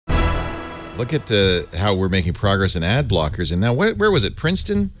Look at how we're making progress in ad blockers. And now, where was it?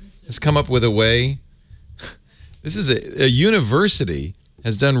 Princeton has come up with a way. This is a university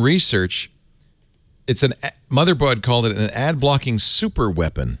has done research. It's Motherboard called it an ad blocking super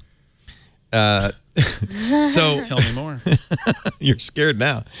weapon. So tell me more. You're scared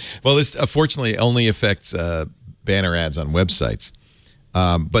now. Well, this unfortunately only affects banner ads on websites.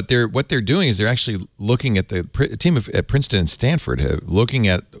 But what they're doing is they're actually looking at the team at Princeton and Stanford, looking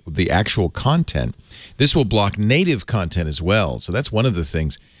at the actual content. This will block native content as well. So that's one of the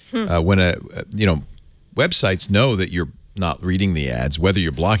things when websites know that you're not reading the ads, whether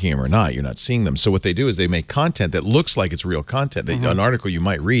you're blocking them or not, you're not seeing them. So what they do is they make content that looks like it's real content, an article you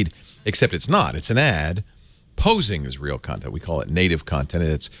might read, except it's not. It's an ad posing as real content. We call it native content,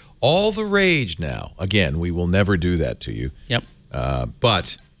 and it's all the rage now. Again, we will never do that to you. Yep.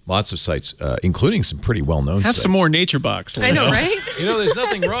 But lots of sites, including some pretty well-known sites. Have some more nature box. I know, right? There's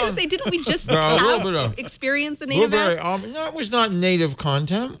nothing wrong. Because didn't we just experience a native ad? That was not native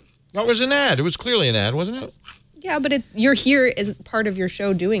content. That was an ad. It was clearly an ad, wasn't it? Yeah, but you're here as part of your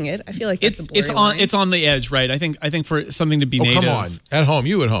show doing it. I feel like that's a blurry line. It's on the edge, right? I think for something to be native. Come on, at home,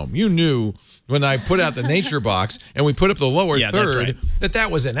 you knew when I put out the nature box and we put up the lower third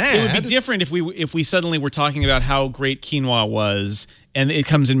that was an ad. It would be different if we suddenly were talking about how great quinoa was, and it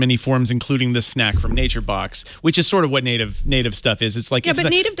comes in many forms, including the snack from Nature Box, which is sort of what native stuff is. It's like but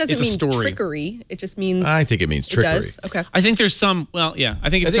native doesn't mean trickery. It just means I think it means trickery. It does? Okay. I think there's some. Well, yeah. I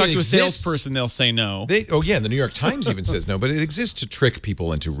think if you talk to a salesperson, they'll say no. The New York Times even says no, but it exists to trick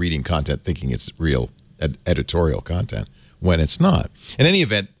people into reading content thinking it's real editorial content when it's not. In any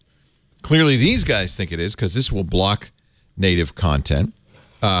event, clearly these guys think it is because this will block native content.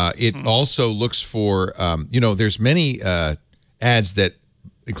 It also looks for there's many ads that,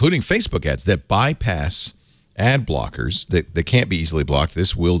 including Facebook ads, that bypass ad blockers that can't be easily blocked.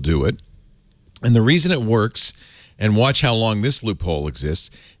 This will do it. And the reason it works, and watch how long this loophole exists,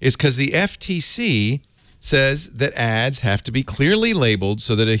 is because the FTC says that ads have to be clearly labeled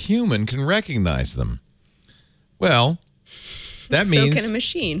so that a human can recognize them. Well, that means... So can a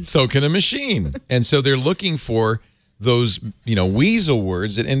machine. So can a machine. And so they're looking for those, weasel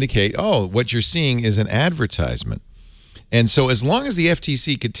words that indicate, oh, what you're seeing is an advertisement. And so as long as the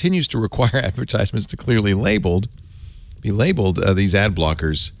FTC continues to require advertisements to clearly be labeled, these ad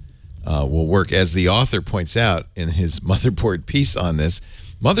blockers will work. As the author points out in his Motherboard piece on this,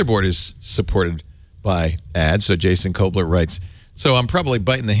 Motherboard is supported by ads. So Jason Kobler writes, so I'm probably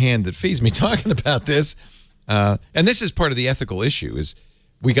biting the hand that feeds me talking about this. And this is part of the ethical issue, is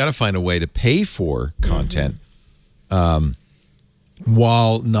we got to find a way to pay for content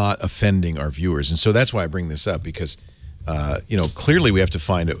while not offending our viewers. And so that's why I bring this up, because clearly we have to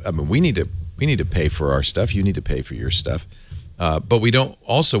find we need to pay for our stuff. You need to pay for your stuff. But we don't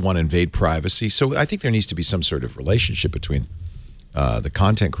also want to invade privacy. So I think there needs to be some sort of relationship between the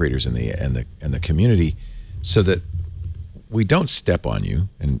content creators and the community, so that we don't step on you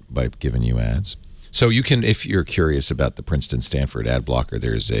by giving you ads. So you can, if you're curious about the Princeton Stanford ad blocker,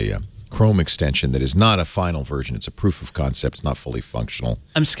 there's a Chrome extension that is not a final version. It's a proof of concept. It's not fully functional.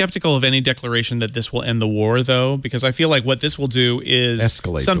 I'm skeptical of any declaration that this will end the war, though, because I feel like what this will do is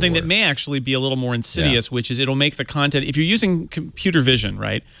escalate something that may actually be a little more insidious, which is it'll make the content, if you're using computer vision,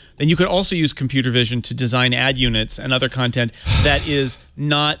 right, then you could also use computer vision to design ad units and other content that is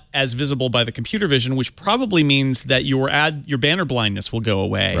not as visible by the computer vision, which probably means that your banner blindness will go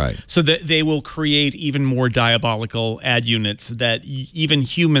away. Right. So that they will create even more diabolical ad units that even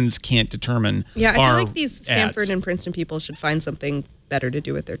humans can't determine. Yeah, I feel like these Stanford and Princeton people should find something better to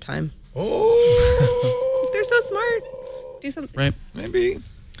do with their time. Oh, if they're so smart, do something. Right? Maybe.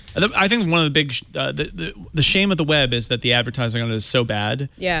 I think one of the big the shame of the web is that the advertising on it is so bad.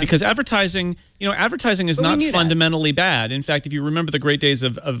 Yeah. Because advertising is not fundamentally bad. In fact, if you remember the great days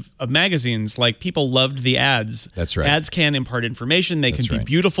of magazines, like, people loved the ads. That's right. Ads can impart information. They can be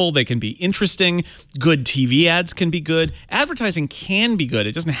beautiful. They can be interesting. Good TV ads can be good. Advertising can be good.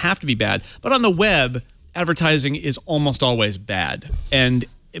 It doesn't have to be bad. But on the web, advertising is almost always bad. And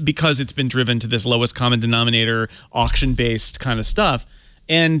because it's been driven to this lowest common denominator, auction-based kind of stuff.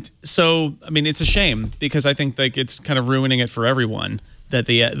 And so, I mean, it's a shame, because I think, like, it's kind of ruining it for everyone that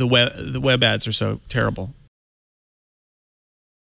the web ads are so terrible.